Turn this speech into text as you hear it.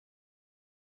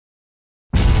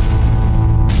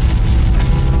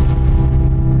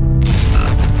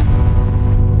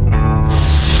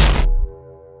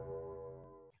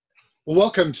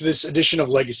Welcome to this edition of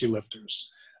Legacy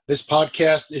Lifters. This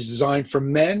podcast is designed for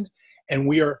men, and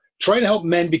we are trying to help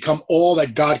men become all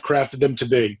that God crafted them to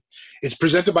be. It's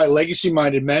presented by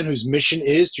legacy-minded men whose mission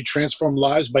is to transform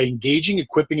lives by engaging,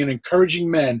 equipping, and encouraging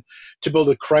men to build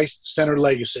a Christ-centered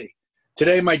legacy.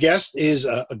 Today, my guest is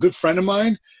a good friend of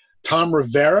mine, Tom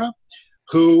Rivera,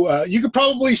 who you could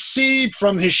probably see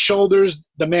from his shoulders,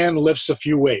 the man lifts a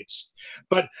few weights.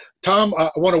 But Tom, I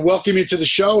want to welcome you to the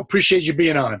show. Appreciate you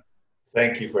being on.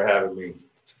 Thank you for having me.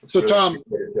 So, really, Tom,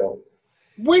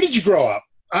 where did you grow up?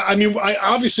 I mean,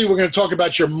 obviously we're going to talk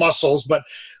about your muscles, but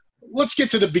let's get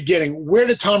to the beginning. Where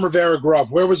did Tom Rivera grow up?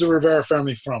 Where was the Rivera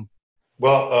family from?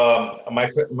 Well,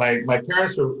 my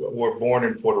parents were born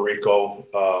in Puerto Rico.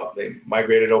 They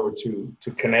migrated over to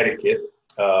Connecticut,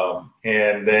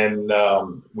 and then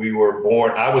we were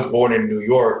born. I was born in New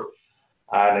York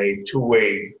on a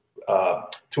two-week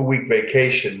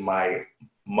vacation. My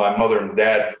mother and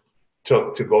dad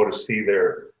took to go to see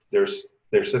their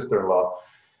sister-in-law,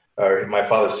 or my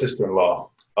father's sister-in-law,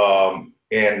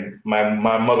 and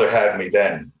my mother had me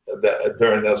then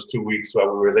during those 2 weeks while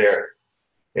we were there.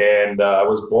 And I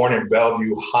was born in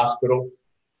Bellevue Hospital.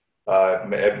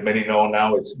 Many know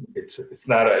now it's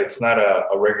not a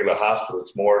regular hospital.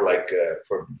 It's more like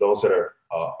for those that are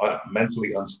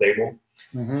mentally unstable.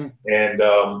 Mm-hmm. And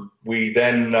we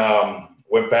then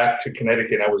went back to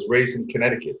Connecticut. I was raised in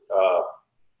Connecticut.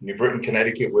 New Britain,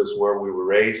 Connecticut was where we were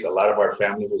raised. A lot of our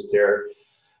family was there.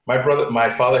 My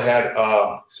father had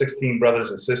 16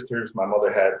 brothers and sisters. My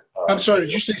mother had. I'm sorry,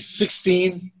 did you say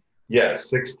 16?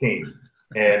 Yes, 16.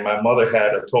 And my mother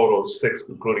had a total of 6,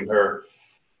 including her.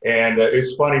 And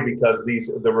it's funny because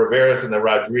the Riveras and the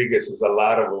Rodriguezes, a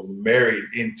lot of them married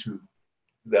into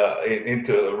the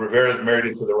Riveras married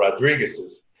into the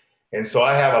Rodriguezes. And so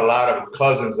I have a lot of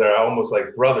cousins that are almost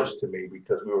like brothers to me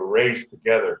because we were raised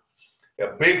together.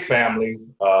 A big family.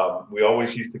 We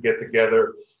always used to get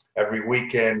together every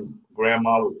weekend.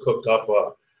 Grandma would cook up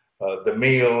the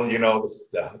meal. You know,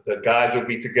 the guys would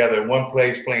be together in one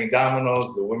place playing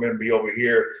dominoes. The women would be over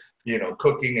here, you know,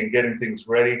 cooking and getting things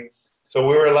ready. So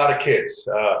we were a lot of kids.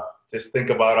 Just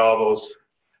think about all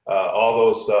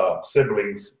those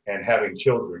siblings and having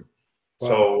children. Wow.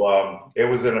 So it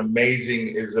was an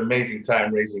amazing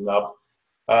time raising up.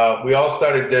 We all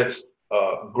started this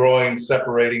growing,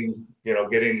 separating, you know,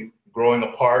 growing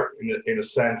apart in a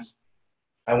sense.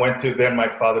 Then my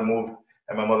father moved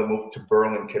and my mother moved to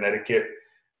Berlin, Connecticut.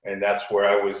 And that's where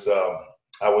I was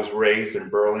raised in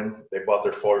Berlin. They bought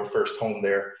their first home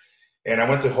there. And I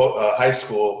went to high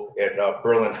school at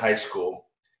Berlin High School.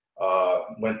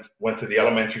 Went to the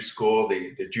elementary school,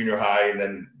 the junior high, and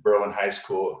then Berlin High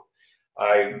School.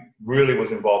 I really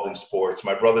was involved in sports.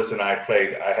 My brothers and I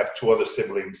played. I have 2 other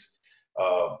siblings.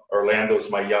 Orlando's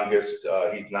my youngest.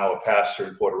 He's now a pastor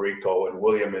in Puerto Rico, and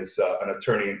William is an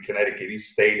attorney in Connecticut. He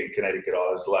stayed in Connecticut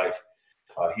all his life.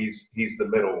 He's the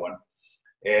middle one,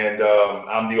 and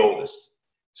I'm the oldest.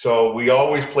 So we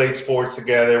always played sports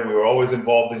together. We were always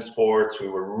involved in sports. We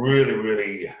were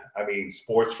really,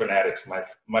 sports fanatics.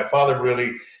 My father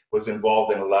really was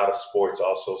involved in a lot of sports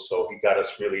also, so he got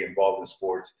us really involved in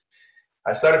sports.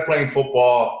 I started playing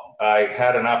football. I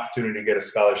had an opportunity to get a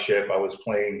scholarship. I was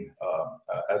playing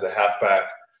as a halfback.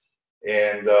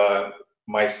 And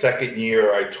my second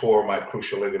year, I tore my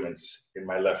cruciate ligaments in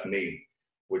my left knee,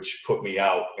 which put me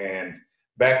out. And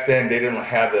back then, they didn't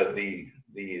have the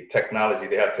technology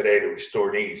they have today to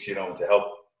restore knees, you know, to help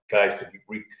guys to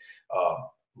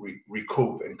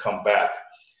recoup and come back.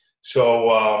 So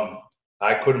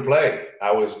I couldn't play.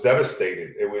 I was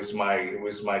devastated. It was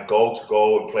my goal to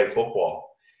go and play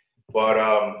football, but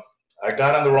I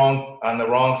got on the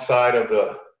wrong side of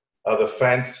the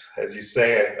fence, as you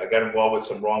say. I got involved with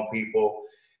some wrong people,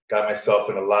 got myself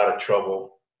in a lot of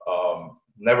trouble.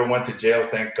 Never went to jail,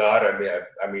 thank God.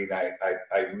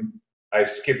 I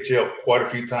skipped jail quite a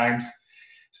few times.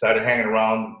 Started hanging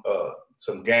around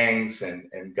some gangs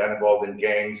and got involved in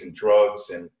gangs and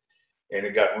drugs and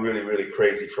it got really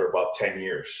crazy for about 10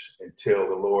 years until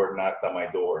the Lord knocked on my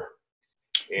door.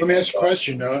 Let me ask a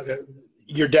question.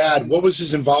 Your dad, what was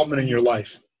his involvement in your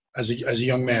life as a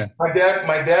young man? My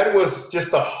dad was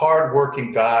just a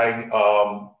hardworking guy,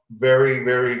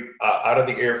 very out of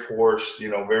the Air Force, you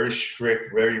know, very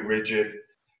strict, very rigid.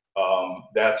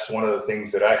 That's one of the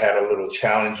things that I had a little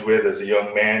challenge with as a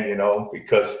young man, you know,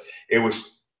 because it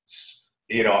was,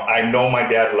 you know, I know my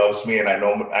dad loves me and I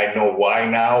know why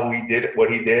now he did what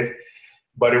he did,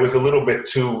 but it was a little bit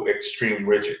too extreme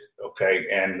rigid. Okay.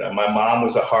 And my mom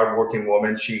was a hardworking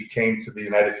woman. She came to the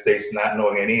United States not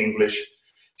knowing any English.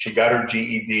 She got her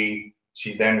GED.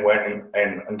 She then went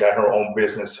and got her own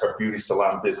business, her beauty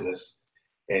salon business.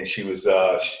 and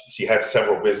she had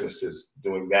several businesses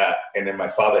doing that. And then my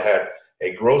father had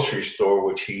a grocery store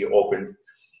which he opened,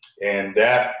 and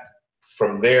that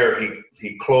from there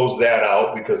he closed that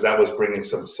out because that was bringing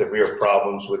some severe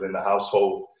problems within the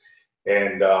household.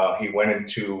 And he went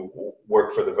into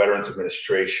work for the Veterans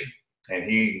Administration, and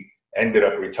he ended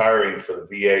up retiring for the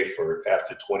VA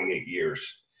after 28 years.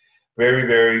 Very,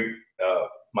 very.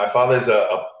 My father's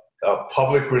a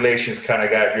public relations kind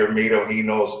of guy. If you ever meet him,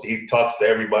 he talks to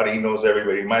everybody. He knows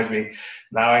everybody. He reminds me,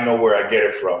 now I know where I get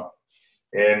it from.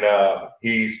 And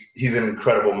he's an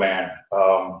incredible man.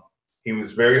 He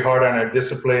was very hard on our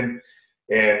discipline.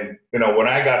 And, when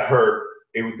I got hurt,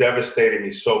 it devastated me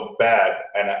so bad.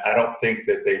 And I don't think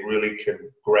that they really can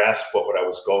grasp what I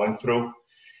was going through.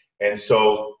 And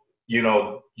so,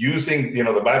 using,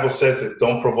 the Bible says that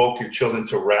don't provoke your children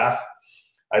to wrath.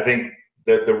 I think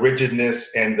that the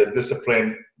rigidness and the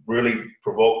discipline really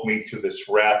provoked me to this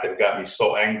wrath that got me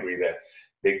so angry that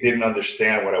they didn't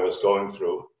understand what I was going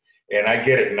through. And I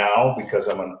get it now because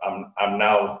I'm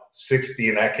now 60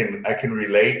 and I can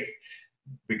relate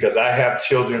because I have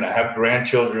children, I have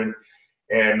grandchildren,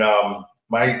 and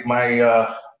my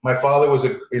father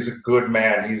is a good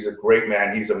man. He's a great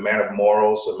man. He's a man of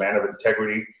morals, a man of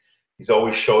integrity. He's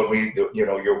always showed me that,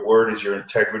 your word is your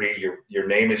integrity. Your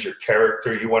name is your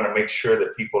character. You want to make sure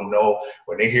that people know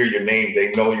when they hear your name,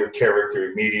 they know your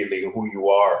character immediately, who you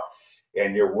are.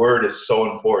 And your word is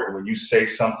so important. When you say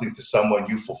something to someone,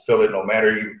 you fulfill it no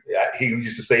matter he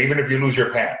used to say, even if you lose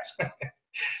your pants.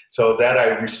 So that I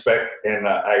respect and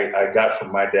I got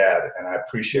from my dad, and I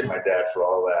appreciate my dad for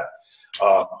all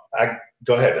that.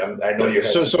 Go ahead. I know you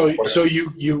have. So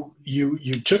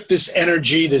you took this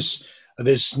energy, this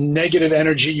negative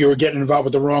energy, you were getting involved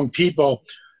with the wrong people.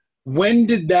 When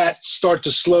did that start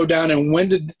to slow down, and when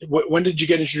did you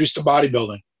get introduced to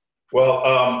bodybuilding? Well,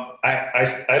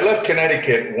 I left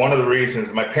Connecticut. One of the reasons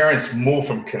my parents moved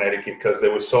from Connecticut because they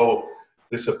were so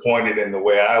disappointed in the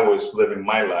way I was living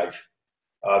my life.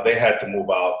 They had to move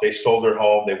out. They sold their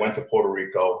home. They went to Puerto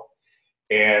Rico.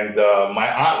 And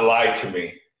my aunt lied to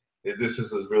me. This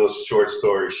is a real short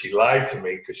story. She lied to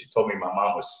me because she told me my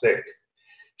mom was sick.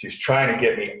 She was trying to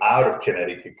get me out of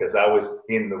Connecticut because I was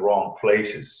in the wrong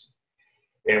places.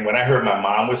 And when I heard my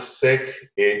mom was sick,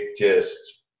 it just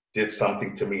did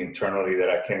something to me internally that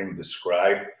I can't even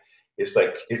describe. It's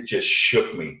like it just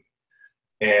shook me.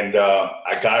 And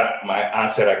my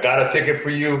aunt said, I got a ticket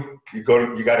for you. You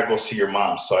got to go see your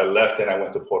mom. So I left and I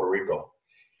went to Puerto Rico.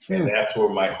 And that's where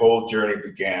my whole journey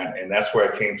began. And that's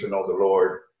where I came to know the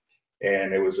Lord.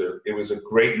 And it was a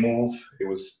great move. It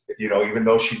was, even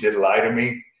though she did lie to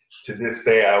me, to this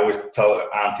day, I always tell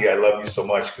her, Auntie, I love you so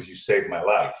much because you saved my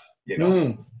life,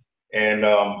 And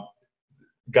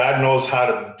God knows how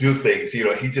to do things.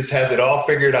 He just has it all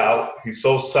figured out. He's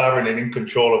so sovereign and in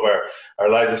control of our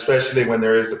lives, especially when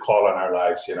there is a call on our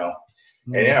lives, And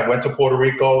I went to Puerto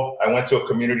Rico. I went to a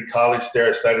community college there.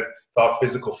 I thought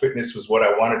physical fitness was what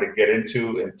I wanted to get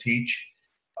into and teach.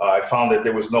 I found that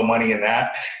there was no money in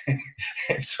that.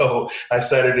 And so I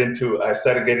started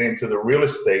getting into the real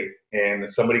estate, and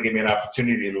somebody gave me an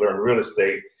opportunity to learn real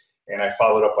estate. And I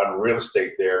followed up on real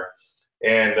estate there.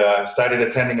 And started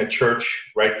attending a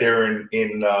church right there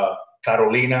in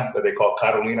Carolina, that they call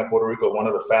Carolina, Puerto Rico, one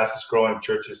of the fastest growing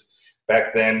churches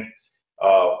back then.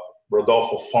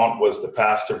 Rodolfo Font was the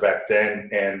pastor back then,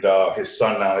 and his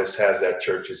son now has that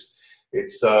church.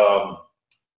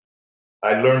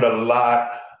 I learned a lot,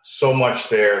 so much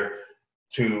there,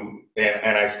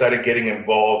 and I started getting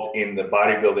involved in the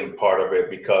bodybuilding part of it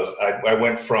because I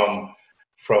went from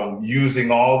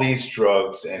using all these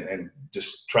drugs and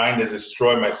just trying to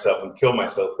destroy myself and kill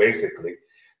myself, basically,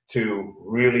 to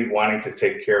really wanting to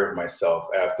take care of myself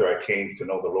after I came to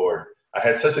know the Lord. I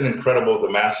had such an incredible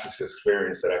Damascus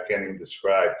experience that I can't even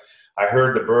describe. I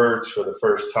heard the birds for the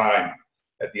first time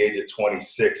at the age of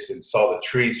 26 and saw the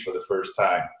trees for the first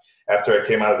time after I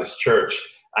came out of this church.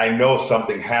 I know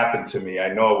something happened to me.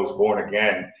 I know I was born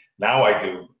again. Now I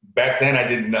do. Back then I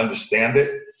didn't understand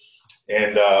it.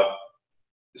 And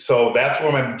so that's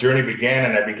where my journey began,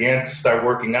 and I began to start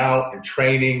working out and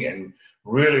training and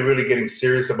really, really getting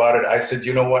serious about it. I said,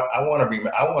 you know what? I want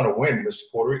to win Miss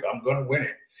Puerto Rico. I'm going to win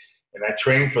it. And I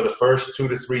trained for the first 2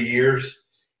 to 3 years,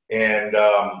 and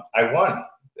I won.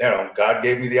 God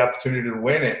gave me the opportunity to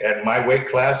win it at my weight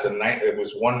class. And it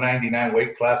was 199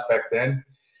 weight class back then.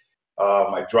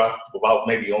 I dropped about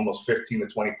maybe almost 15 to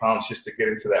 20 pounds just to get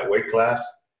into that weight class.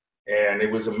 And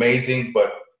it was amazing,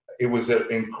 but it was an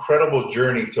incredible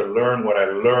journey to learn what I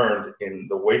learned in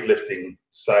the weightlifting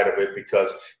side of it,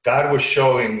 because God was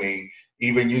showing me,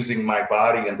 even using my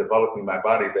body and developing my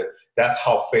body, that that's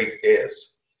how faith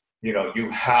is. You know, you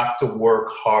have to work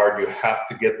hard. You have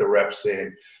to get the reps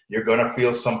in. You're going to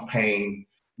feel some pain.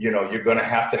 You know, you're going to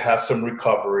have some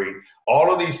recovery.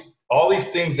 All these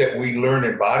things that we learn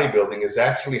in bodybuilding is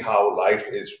actually how life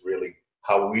is really,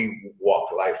 how we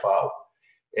walk life out.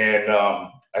 And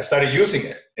I started using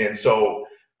it. And so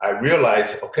I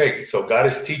realized, okay, so God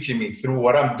is teaching me through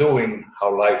what I'm doing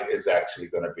how life is actually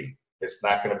going to be. It's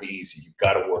not going to be easy. You've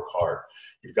got to work hard.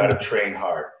 You've got to train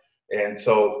hard. And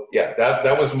so, yeah,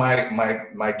 that was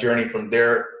my journey from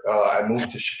there. I moved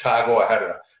to Chicago. I had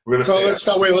a real estate. So let's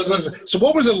start. Wait, listen. So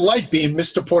what was it like being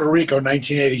Mr. Puerto Rico in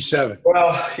 1987?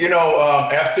 Well, you know,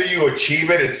 after you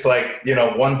achieve it, it's like, you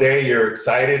know, one day you're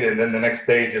excited and then the next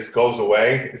day it just goes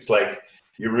away. It's like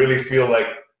you really feel like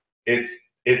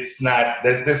it's not,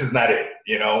 that this is not it,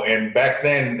 you know. And back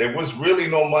then there was really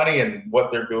no money in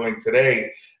what they're doing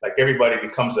today. Like everybody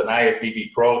becomes an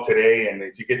IFBB pro today, and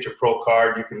if you get your pro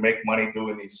card, you can make money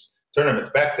doing these tournaments.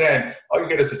 Back then, all you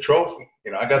get is a trophy.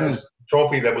 You know, I got this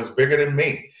trophy that was bigger than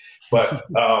me, but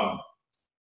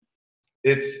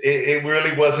it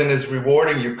really wasn't as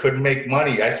rewarding. You couldn't make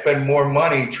money. I spent more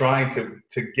money trying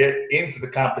to get into the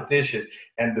competition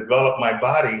and develop my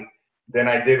body than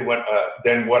I did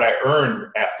than what I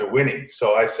earned after winning.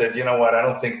 So I said, you know what, I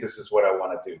don't think this is what I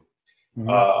want to do.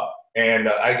 Mm-hmm. And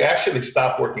I actually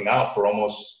stopped working out for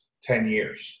almost 10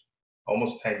 years,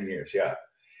 yeah.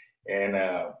 And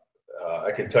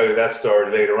I can tell you that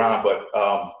story later on, but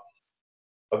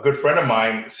a good friend of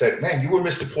mine said, man, you were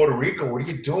Mr. Puerto Rico, what are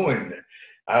you doing?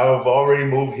 I've already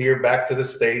moved here back to the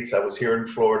States. I was here in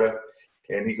Florida.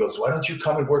 And he goes, why don't you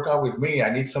come and work out with me? I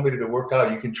need somebody to work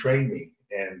out. You can train me.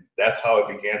 And that's how I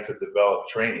began to develop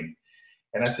training.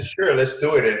 And I said, sure, let's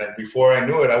do it. And before I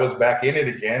knew it, I was back in it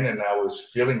again, and I was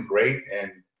feeling great,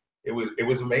 and it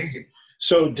was amazing.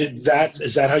 So is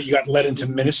that how you got led into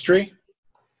ministry?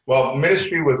 Well,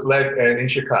 ministry was led in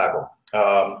Chicago.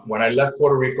 When I left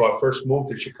Puerto Rico, I first moved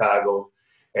to Chicago,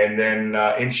 and then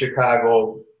in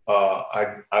Chicago,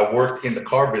 I worked in the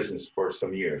car business for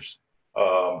some years,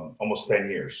 almost 10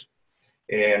 years.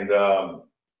 And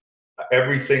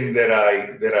everything that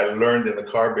I learned in the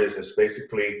car business,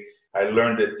 basically, I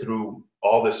learned it through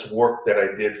all this work that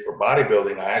I did for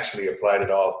bodybuilding. I actually applied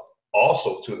it all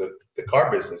also to the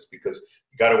car business, because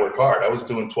you got to work hard. I was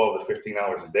doing 12 to 15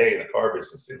 hours a day in the car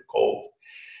business in cold,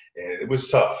 and it was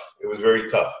tough. It was very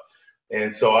tough.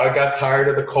 And so I got tired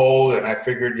of the cold, and I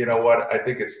figured, you know what, I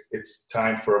think it's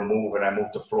time for a move, and I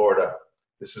moved to Florida.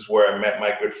 This is where I met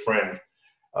my good friend,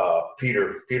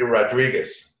 Peter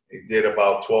Rodriguez. He did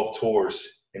about 12 tours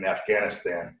in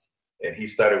Afghanistan, and he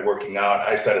started working out.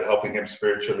 I started helping him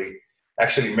spiritually.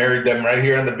 Actually married them right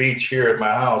here on the beach here at my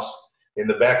house in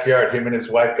the backyard. Him and his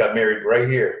wife got married right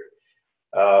here.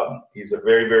 He's a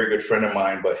very, very good friend of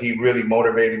mine, but he really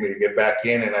motivated me to get back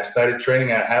in, and I started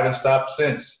training, and I haven't stopped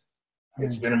since.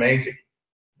 It's been amazing.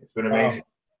 It's been amazing.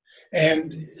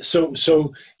 And so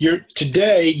you're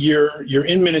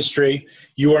in ministry.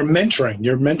 You are mentoring.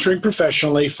 You're mentoring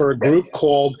professionally for a group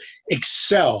called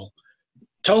Excel.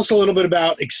 Tell us a little bit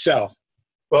about Excel.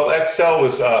 Well, Excel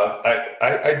was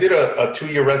I did a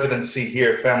 2-year residency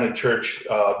here at Family Church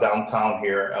downtown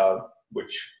here,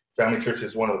 which Family Church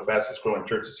is one of the fastest growing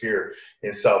churches here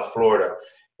in South Florida.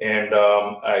 And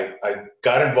I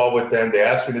got involved with them. They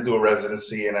asked me to do a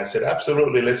residency, and I said,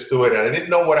 absolutely, let's do it. And I didn't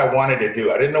know what I wanted to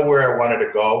do. I didn't know where I wanted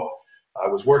to go. I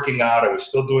was working out. I was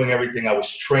still doing everything. I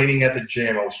was training at the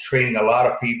gym. I was training a lot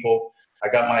of people. I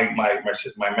got my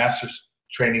master's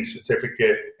training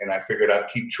certificate, and I figured I'd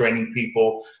keep training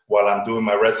people while I'm doing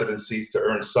my residencies to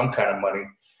earn some kind of money.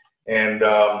 And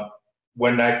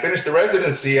when I finished the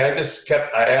residency, I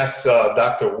asked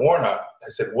Dr. Warnock, I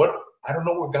said, I don't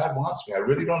know where God wants me. I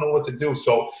really don't know what to do.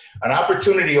 So an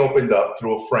opportunity opened up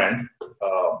through a friend,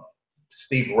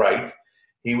 Steve Wright.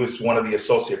 He was one of the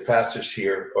associate pastors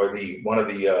here, or one of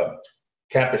the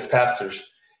campus pastors.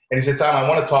 And he said, Tom, I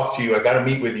want to talk to you. I got to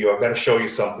meet with you. I've got to show you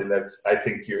something that I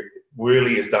think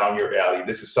really is down your alley.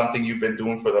 This is something you've been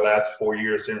doing for the last 4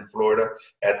 years here in Florida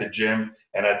at the gym,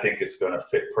 and I think it's going to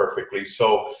fit perfectly.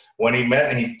 So when he met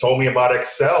and he told me about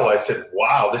Excel, I said,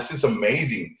 wow, this is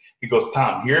amazing. He goes,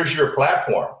 Tom, here's your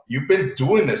platform. You've been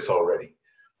doing this already.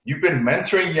 You've been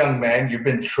mentoring young men. You've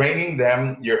been training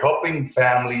them. You're helping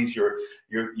families. Your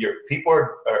people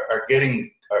are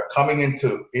coming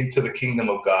into the kingdom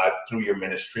of God through your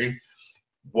ministry.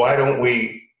 Why don't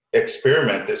we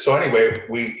experiment this? So anyway,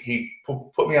 he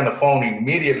put me on the phone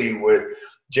immediately with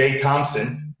Jay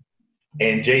Thompson,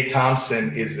 and Jay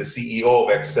Thompson is the CEO of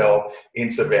Excel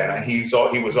in Savannah. He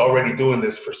was already doing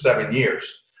this for 7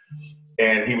 years.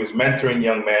 and he was mentoring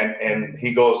young men. And he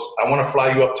goes, "I want to fly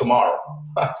you up tomorrow."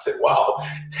 I said, "Wow."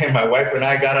 And my wife and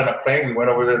I got on a plane. We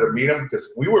went over there to meet him because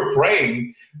we were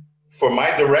praying for my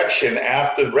direction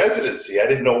after residency. I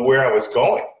didn't know where I was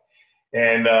going.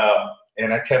 And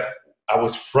I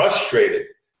was frustrated,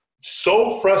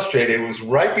 so frustrated. It was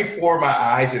right before my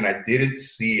eyes and I didn't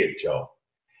see it, Joe.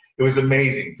 It was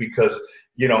amazing because,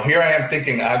 here I am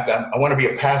thinking I want to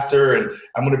be a pastor and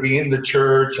I'm going to be in the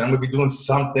church. I'm going to be doing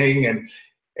something.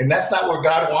 And that's not where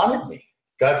God wanted me.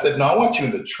 God said, "No, I want you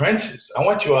in the trenches. I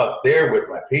want you out there with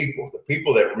my people, the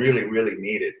people that really, really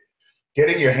need it.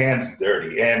 Getting your hands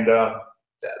dirty." And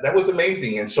that was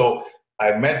amazing. And so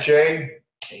I met Jay.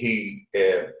 He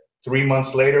 3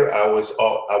 months later, I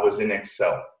was in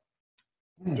Excel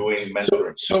doing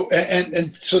mentoring.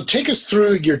 So take us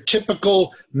through your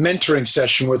typical mentoring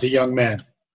session with a young man.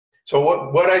 So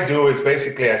what I do is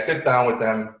basically I sit down with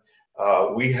them.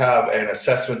 We have an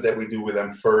assessment that we do with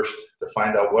them first to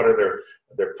find out what are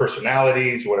their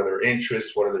personalities, what are their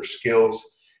interests, what are their skills.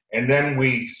 And then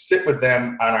we sit with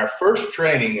them on our first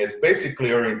training is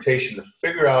basically orientation to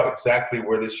figure out exactly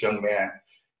where this young man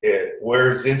is, where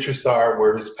his interests are,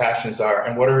 where his passions are,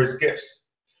 and what are his gifts.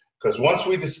 Because once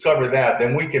we discover that,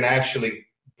 then we can actually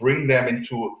bring them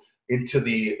into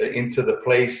the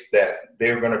place that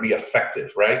they're going to be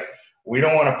effective, right? We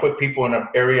don't want to put people in an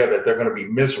area that they're going to be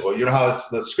miserable. You know how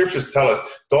the scriptures tell us,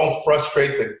 don't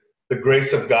frustrate the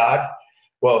grace of God.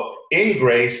 Well, in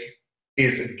grace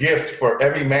is a gift for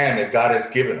every man that God has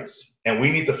given us. And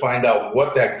we need to find out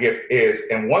what that gift is.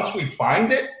 And once we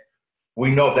find it, we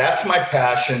know that's my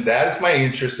passion, that is my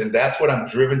interest, and that's what I'm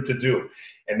driven to do.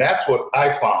 And that's what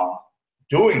I found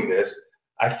doing this.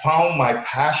 I found my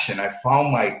passion. I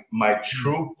found my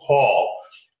true call,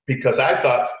 because I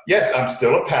thought, yes, I'm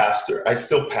still a pastor. I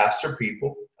still pastor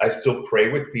people. I still pray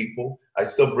with people. I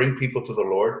still bring people to the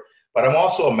Lord. But I'm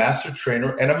also a master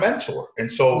trainer and a mentor.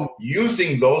 And so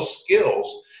using those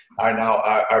skills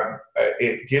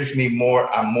it gives me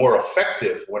I'm more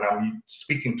effective when I'm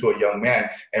speaking to a young man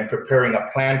and preparing a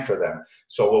plan for them.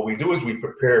 So what we do is we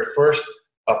prepare first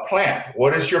a plan.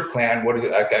 What is your plan?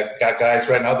 I got guys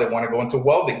right now that want to go into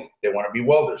welding. They want to be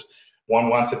welders. One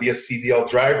wants to be a CDL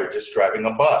driver, just driving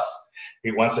a bus.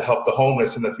 He wants to help the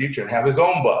homeless in the future and have his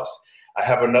own bus. I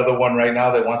have another one right now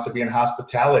that wants to be in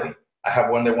hospitality. I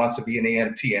have one that wants to be an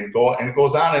EMT, and it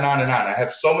goes on and on and on. I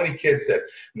have so many kids that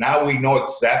now we know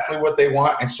exactly what they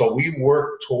want, and so we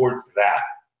work towards that.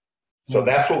 So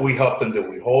that's what we help them do.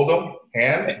 We hold them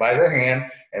hand by their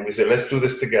hand, and we say, let's do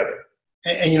this together.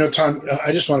 And Tom,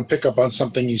 I just want to pick up on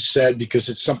something you said, because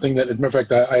it's something that, as a matter of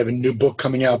fact, I have a new book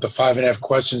coming out, The 5.5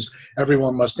 Questions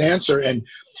Everyone Must Answer. And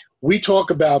we talk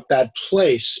about that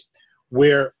place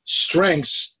where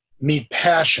strengths meet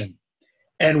passion.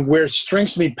 And where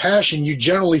strengths meet passion, you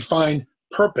generally find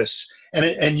purpose.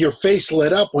 And your face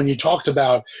lit up when you talked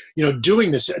about, doing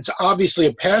this. It's obviously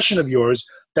a passion of yours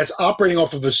that's operating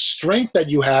off of a strength that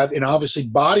you have in obviously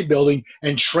bodybuilding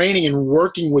and training and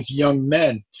working with young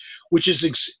men, which is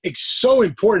so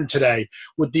important today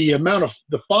with the amount of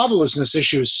the fatherlessness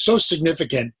issue is so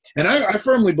significant. And I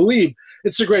firmly believe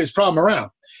it's the greatest problem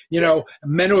around.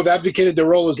 Men who have abdicated their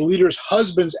role as leaders,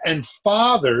 husbands, and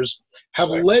fathers have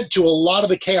led to a lot of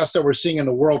the chaos that we're seeing in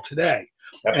the world today.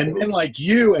 Absolutely. And men like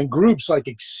you and groups like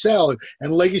Excel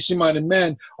and Legacy Minded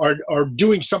Men are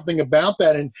doing something about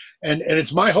that. And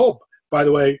it's my hope, by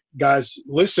the way, guys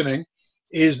listening,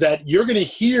 is that you're going to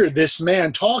hear this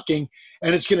man talking,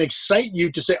 and it's going to excite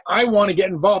you to say, I want to get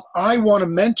involved. I want to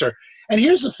mentor. And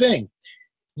here's the thing.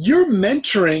 Your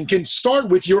mentoring can start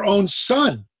with your own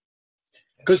son.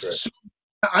 Because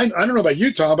I don't know about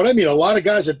you, Tom, but I meet a lot of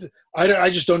guys that I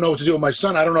just don't know what to do with my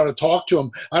son. I don't know how to talk to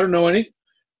him. I don't know anything.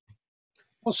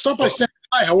 Well, start by saying,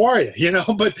 hi, how are you?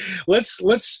 But let's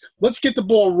get the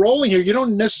ball rolling here. You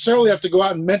don't necessarily have to go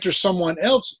out and mentor someone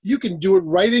else. You can do it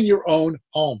right in your own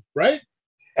home, right?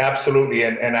 Absolutely.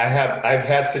 And I've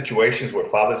had situations where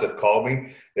fathers have called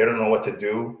me. They don't know what to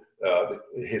do.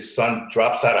 His son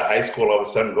drops out of high school, all of a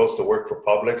sudden goes to work for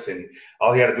Publix, and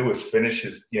all he had to do was finish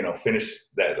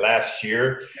that last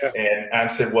year. Yeah. And I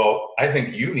said, well, I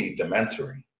think you need the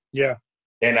mentoring. Yeah.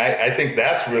 And I think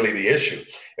that's really the issue.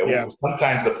 Yeah.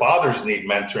 Sometimes the fathers need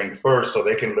mentoring first so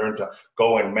they can learn to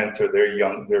go and mentor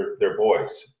their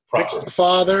boys. Fix the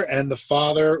father, and the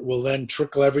father will then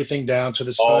trickle everything down to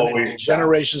the son and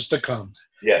generations to come.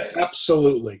 Yes,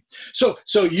 absolutely. So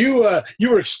you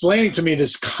were explaining to me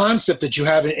this concept that you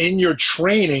have in your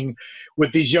training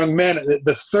with these young men,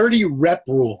 the 30 rep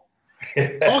rule.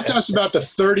 Talk to us about the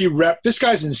 30 rep. This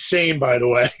guy's insane, by the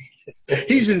way.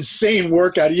 He's insane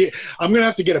workout. I'm going to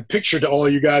have to get a picture to all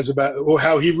you guys about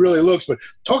how he really looks. But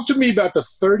talk to me about the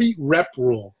 30 rep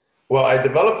rule. Well, I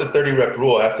developed the 30 rep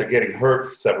rule after getting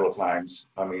hurt several times.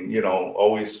 I mean,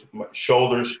 always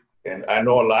shoulders. And I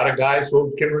know a lot of guys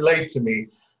who can relate to me.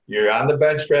 You're on the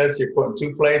bench press, you're putting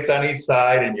 2 plates on each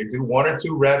side, and you do 1 or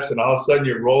 2 reps, and all of a sudden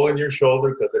you're rolling your shoulder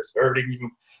because it's hurting you.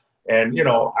 And,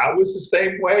 I was the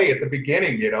same way at the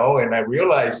beginning, and I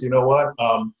realized, what?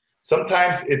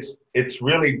 Sometimes it's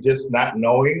really just not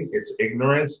knowing. It's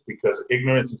ignorance, because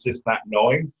ignorance is just not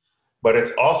knowing. But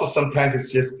it's also sometimes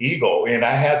it's just ego. And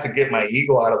I had to get my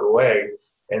ego out of the way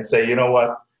and say, you know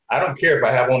what? I don't care if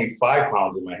I have only 5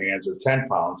 pounds in my hands or 10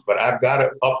 pounds, but I've got to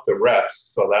up the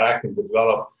reps so that I can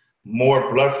develop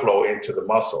more blood flow into the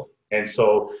muscle. And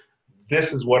so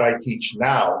this is what I teach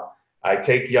now. I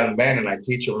take young men and I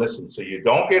teach them, listen, so you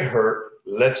don't get hurt,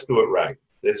 let's do it right.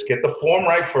 Let's get the form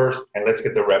right first, and let's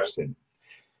get the reps in.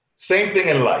 Same thing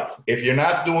in life. If you're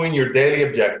not doing your daily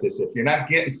objectives, if you're not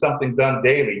getting something done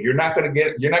daily, you're not going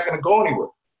to go anywhere.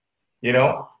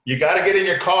 You got to get in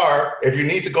your car if you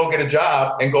need to go get a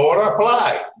job and go and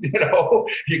apply.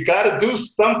 You got to do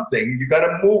something. You got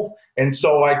to move. And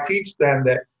so I teach them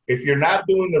that if you're not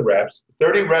doing the reps,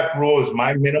 30 rep rule is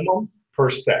my minimum per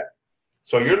set.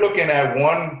 So you're looking at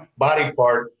one body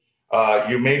part.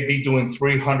 You may be doing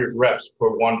 300 reps per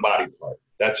one body part.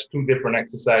 That's 2 different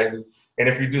exercises. And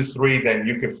if you do 3, then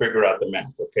you can figure out the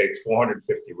math. Okay, it's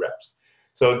 450 reps.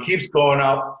 So it keeps going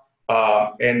up.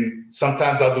 And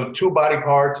sometimes I'll do 2 body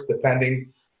parts,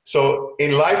 depending. So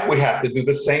in life, we have to do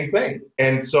the same thing.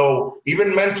 And so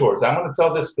even mentors, I'm going to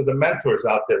tell this to the mentors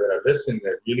out there that are listening,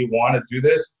 that really want to do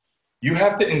this. You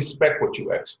have to inspect what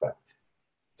you expect.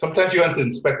 Sometimes you have to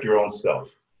inspect your own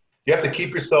self. You have to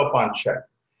keep yourself on check.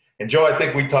 And Joe, I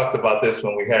think we talked about this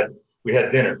when we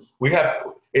had dinner.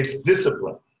 It's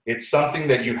discipline. It's something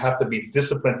that you have to be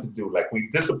disciplined to do. Like we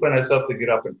discipline ourselves to get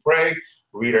up and pray,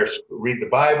 read the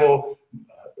Bible,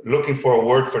 looking for a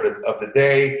word of the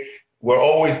day. We're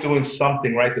always doing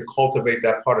something, right, to cultivate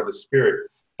that part of the spirit.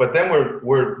 But then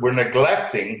we're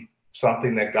neglecting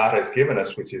something that God has given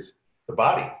us, which is the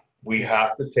body. We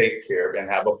have to take care and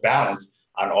have a balance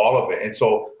on all of it. And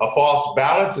so a false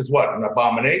balance is what? An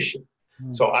abomination.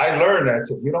 So I learned that. I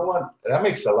said, you know what? That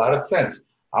makes a lot of sense.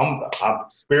 I'm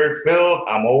spirit-filled.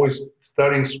 I'm always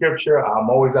studying scripture. I'm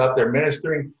always out there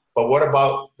ministering. But what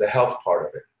about the health part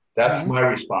of it? That's my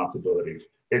responsibility.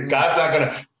 God's not going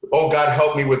to, God,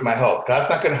 help me with my health. God's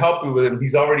not going to help you with it.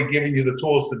 He's already given you the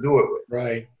tools to do it with.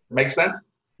 Right. Make sense?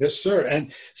 Yes, sir.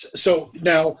 And so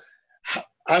now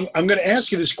I'm going to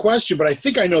ask you this question, but I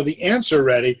think I know the answer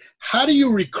already. How do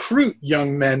you recruit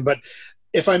young men? But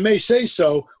if I may say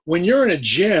so, when you're in a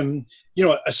gym,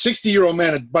 a 60-year-old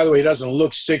man, by the way, he doesn't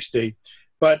look 60,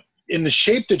 but in the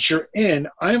shape that you're in,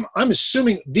 I'm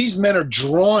assuming these men are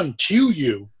drawn to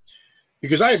you,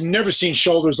 because I have never seen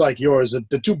shoulders like yours.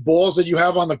 The 2 balls that you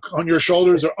have on your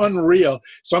shoulders are unreal.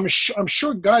 So I'm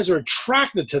sure guys are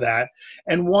attracted to that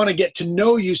and want to get to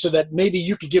know you so that maybe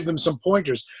you could give them some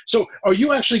pointers. So are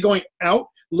you actually going out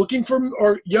looking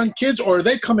for young kids, or are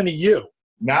they coming to you?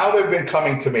 Now they've been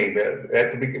coming to me.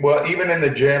 Even in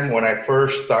the gym, when I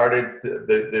first started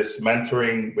this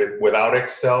mentoring without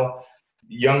Excel,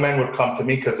 young men would come to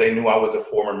me because they knew I was a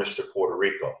former Mr. Puerto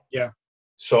Rico. Yeah.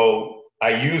 So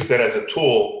I used it as a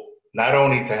tool, not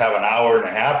only to have an hour and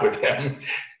a half with them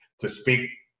to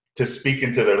speak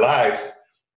into their lives,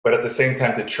 but at the same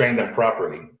time to train them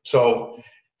properly. So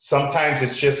sometimes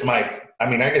it's just I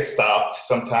get stopped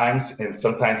sometimes, and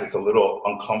sometimes it's a little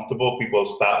uncomfortable. People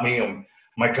stop me and,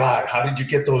 my God, how did you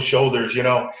get those shoulders?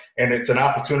 And it's an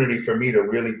opportunity for me to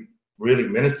really, really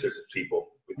minister to people,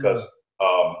 because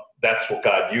that's what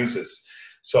God uses.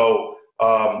 So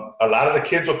a lot of the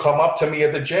kids will come up to me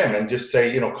at the gym and just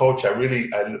say, Coach, I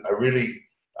really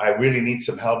need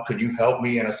some help. Can you help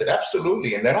me? And I said,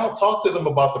 absolutely. And then I'll talk to them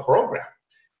about the program.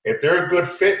 If they're a good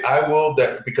fit, I will,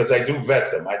 because I do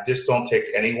vet them. I just don't take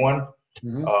anyone.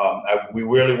 We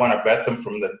really want to vet them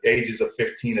from the ages of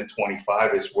 15 to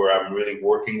 25 is where I'm really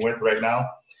working with right now.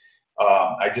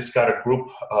 I just got a group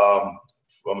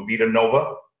from Vita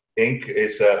Nova Inc.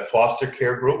 It's a foster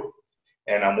care group,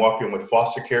 and I'm working with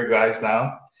foster care guys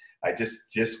now. I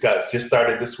just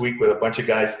started this week with a bunch of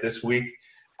guys this week.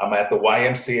 I'm at the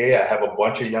YMCA. I have a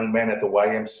bunch of young men at the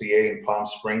YMCA in Palm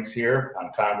Springs here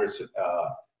on Congress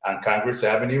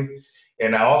Avenue.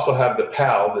 And I also have the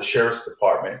PAL, the Sheriff's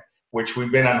Department, which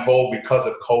we've been on hold because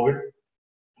of COVID,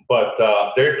 but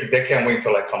they can't wait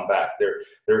till I come back.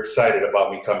 They're excited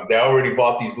about me coming. They already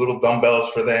bought these little dumbbells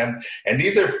for them. And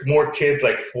these are more kids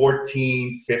like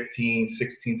 14, 15,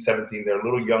 16, 17. They're a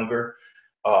little younger.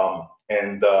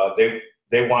 and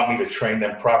they want me to train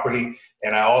them properly.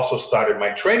 And I also started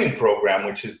my training program,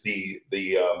 which is the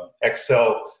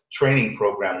Excel training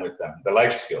program with them, the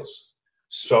life skills.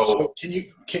 So can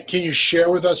you share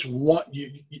with us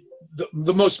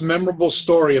the most memorable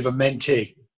story of a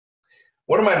mentee?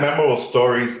 One of my memorable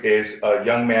stories is a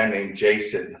young man named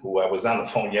Jason, who I was on the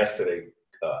phone yesterday,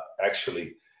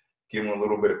 actually giving a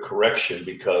little bit of correction,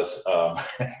 because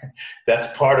that's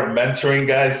part of mentoring,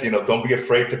 guys. Don't be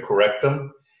afraid to correct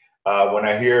them. When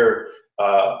I hear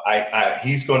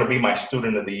he's going to be my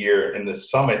student of the year, and the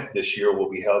summit this year will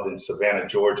be held in Savannah,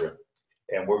 Georgia.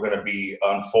 And we're going to be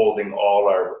unfolding all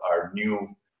our new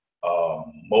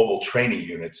mobile training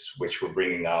units, which we're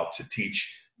bringing out to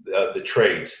teach the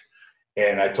trades.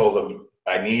 And I told him,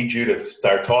 I need you to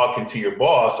start talking to your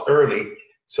boss early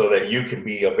so that you can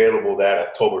be available that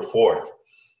October 4th.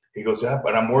 He goes, yeah,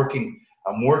 but I'm working.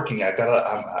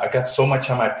 I got so much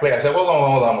on my plate. I said, hold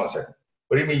on 1 second.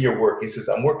 What do you mean you're working? He says,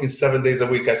 I'm working 7 days a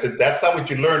week. I said, that's not what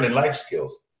you learn in life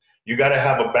skills. You got to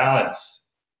have a balance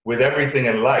with everything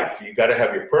in life. You got to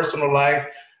have your personal life.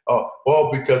 Oh,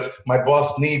 well, because my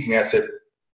boss needs me. I said,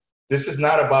 this is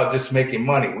not about just making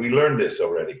money. We learned this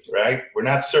already, right? We're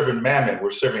not serving mammon,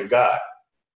 we're serving God.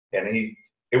 And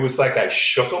it was like I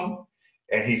shook him,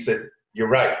 and he said, you're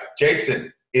right.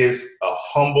 Jason is a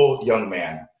humble young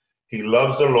man. He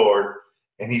loves the Lord,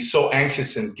 and he's so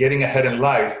anxious in getting ahead in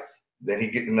life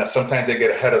that sometimes they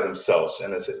get ahead of themselves.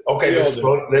 And I said, okay,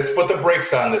 let's put the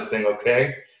brakes on this thing,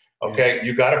 okay? Okay, yeah.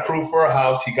 You got to prove for a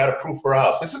house. You got to prove for a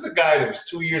house. This is a guy that was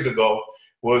 2 years ago,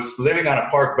 was living on a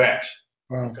park bench.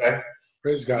 Wow. Okay.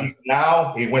 Praise God.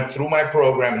 He went through my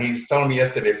program. He was telling me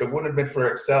yesterday, if it wouldn't have been for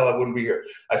Excel, I wouldn't be here.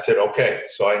 I said, okay,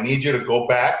 so I need you to go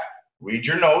back, read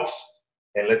your notes,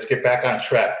 and let's get back on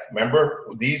track. Remember,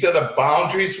 these are the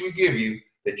boundaries we give you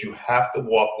that you have to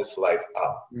walk this life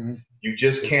out. Mm-hmm. You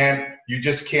just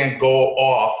can't go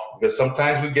off, because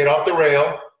sometimes we get off the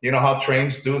rail. You know how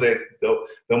trains do, they'll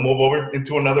move over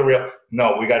into another rail.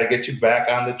 No, we got to get you back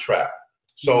on the track.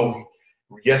 So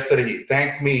yesterday he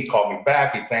thanked me, he called me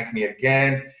back, he thanked me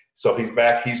again. So he's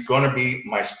back. He's going to be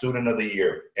my student of the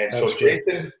year. And that's so great.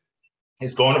 Jason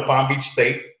is going to Palm Beach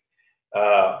State.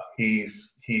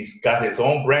 He's got his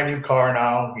own brand new car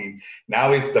now.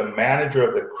 Now he's the manager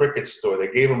of the Cricket store.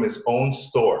 They gave him his own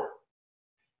store.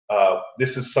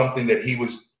 This is something that he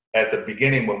was at the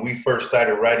beginning when we first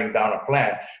started writing down a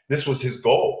plan. This was his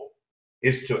goal,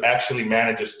 is to actually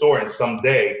manage a store and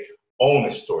someday own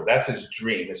a store. That's his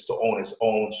dream, is to own his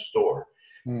own store.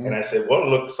 Mm-hmm. And I said, well, it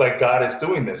looks like God is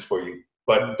doing this for you,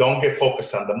 but don't get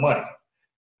focused on the money.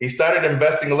 He started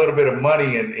investing a little bit of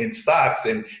money in stocks,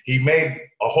 and he made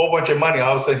a whole bunch of money.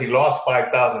 All of a sudden, he lost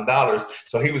 $5,000.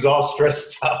 So he was all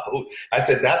stressed out. I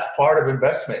said, that's part of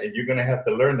investment, and you're going to have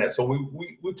to learn that. So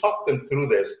we talked them through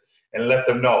this and let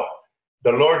them know,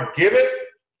 the Lord giveth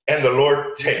and the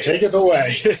Lord taketh. Take it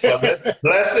away.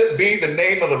 Blessed be the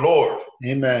name of the Lord.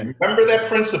 Amen. Remember that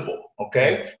principle,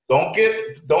 okay? Don't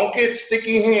get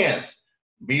sticky hands.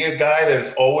 Be a guy that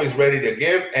is always ready to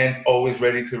give and always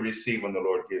ready to receive when the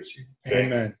Lord gives you. Okay?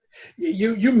 Amen.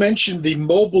 You mentioned the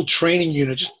mobile training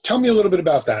unit. Just tell me a little bit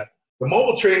about that. The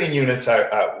mobile training units are,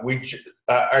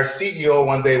 our CEO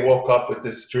one day woke up with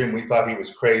this dream. We thought he was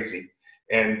crazy.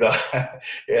 And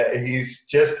he's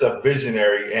just a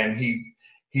visionary. And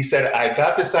he said, I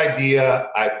got this idea.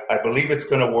 I believe it's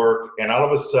going to work. And all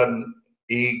of a sudden,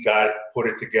 he put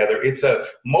it together. It's a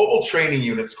mobile training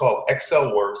unit. It's called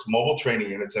Excel Works Mobile Training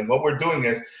Units. And what we're doing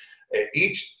is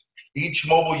each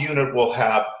mobile unit will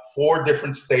have 4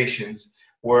 different stations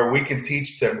where we can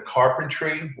teach them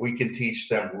carpentry, we can teach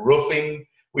them roofing,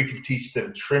 we can teach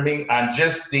them trimming on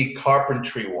just the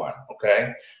carpentry one,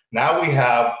 okay? Now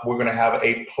we're gonna have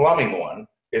a plumbing one.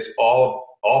 It's all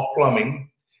plumbing,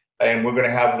 and we're gonna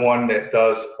have one that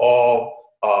does all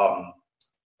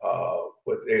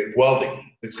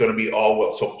welding. It's gonna be all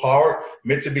weld. So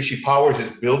Mitsubishi Powers is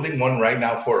building one right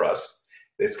now for us.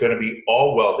 It's gonna be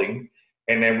all welding.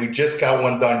 And then we just got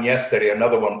one done yesterday,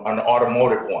 another one, an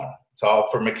automotive one. It's all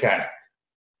for mechanic.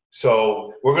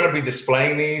 So we're going to be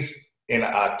displaying these in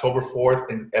October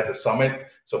 4th at the summit.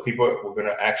 So we're going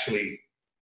to actually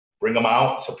bring them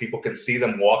out so people can see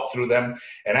them, walk through them,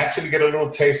 and actually get a little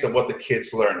taste of what the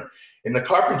kids learn. In the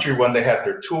carpentry one, they have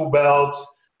their tool belts.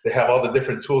 They have all the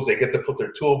different tools. They get to put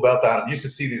their tool belt on. I used to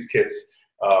see these kids.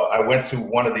 I went to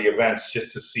one of the events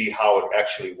just to see how it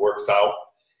actually works out.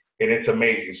 And it's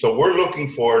amazing. So we're looking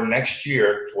for next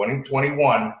year,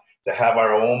 2021, to have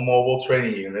our own mobile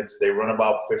training units. They run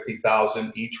about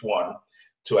 $50,000 each one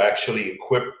to actually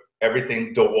equip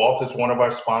everything. DeWalt is one of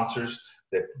our sponsors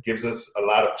that gives us a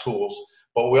lot of tools.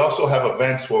 But we also have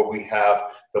events where we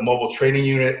have the mobile training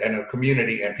unit and a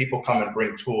community, and people come and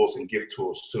bring tools and give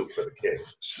tools too for the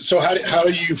kids. So how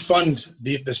do you fund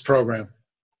this program?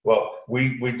 Well,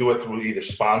 we do it through either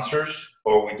sponsors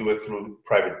or we do it through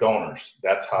private donors.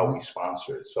 That's how we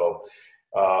sponsor it. So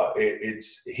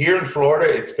it's here in Florida,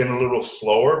 it's been a little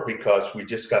slower because we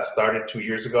just got started 2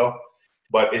 years ago,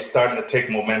 but it's starting to take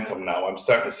momentum now. I'm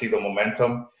starting to see the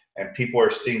momentum, and people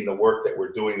are seeing the work that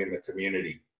we're doing in the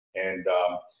community. And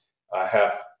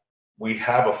we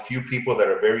have a few people that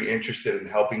are very interested in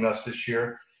helping us this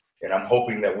year. And I'm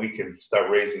hoping that we can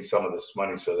start raising some of this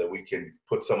money so that we can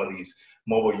put some of these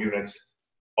mobile units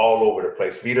all over the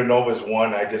place. Vita Nova is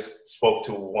one. I just spoke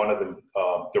to one of the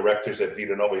directors at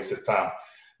Vita Nova. He says, Tom,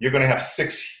 you're going to have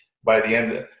 6 by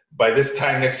this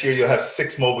time next year, you'll have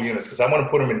 6 mobile units, because I want to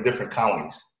put them in different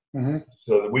counties so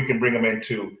that we can bring them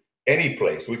into any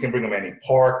place. We can bring them any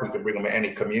park. We can bring them in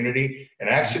any community and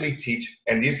actually teach.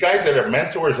 And these guys that are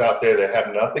mentors out there that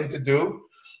have nothing to do,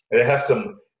 they have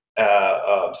some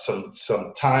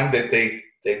time that they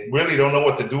really don't know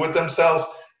what to do with themselves.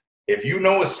 If you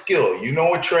know a skill, you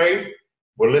know a trade,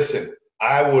 well, listen,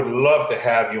 I would love to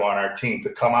have you on our team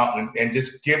to come out and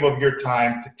just give of your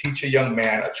time to teach a young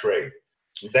man a trade.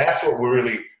 That's what we're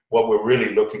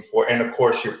really looking for. And of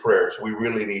course, your prayers. We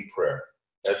really need prayer.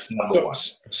 That's number one.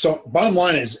 So bottom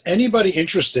line is, anybody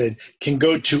interested can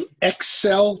go to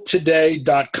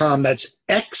exceltoday.com. That's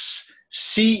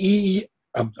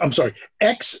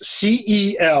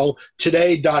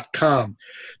XCELtoday.com.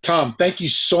 Tom, thank you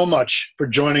so much for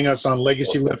joining us on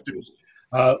Legacy Lifters.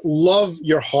 Love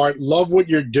your heart, love what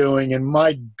you're doing, and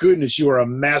my goodness, you are a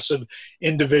massive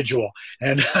individual.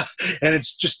 And and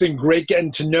it's just been great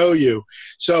getting to know you.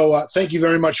 So thank you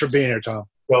very much for being here, Tom.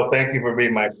 Well, thank you for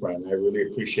being my friend. I really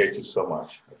appreciate you so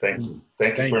much. Thank you.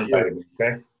 Thank you for inviting me.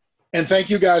 Okay. And thank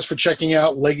you guys for checking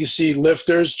out Legacy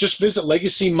Lifters. Just visit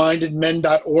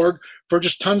legacymindedmen.org for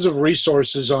just tons of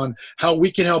resources on how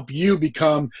we can help you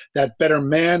become that better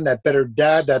man, that better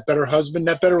dad, that better husband,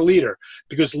 that better leader.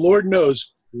 Because Lord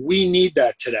knows we need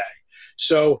that today.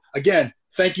 So again,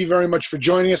 thank you very much for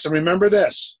joining us. And remember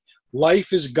this,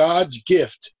 life is God's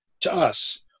gift to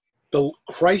us. The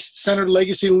Christ-centered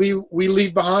legacy we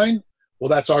leave behind, well,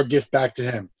 that's our gift back to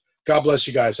him. God bless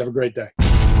you guys. Have a great day.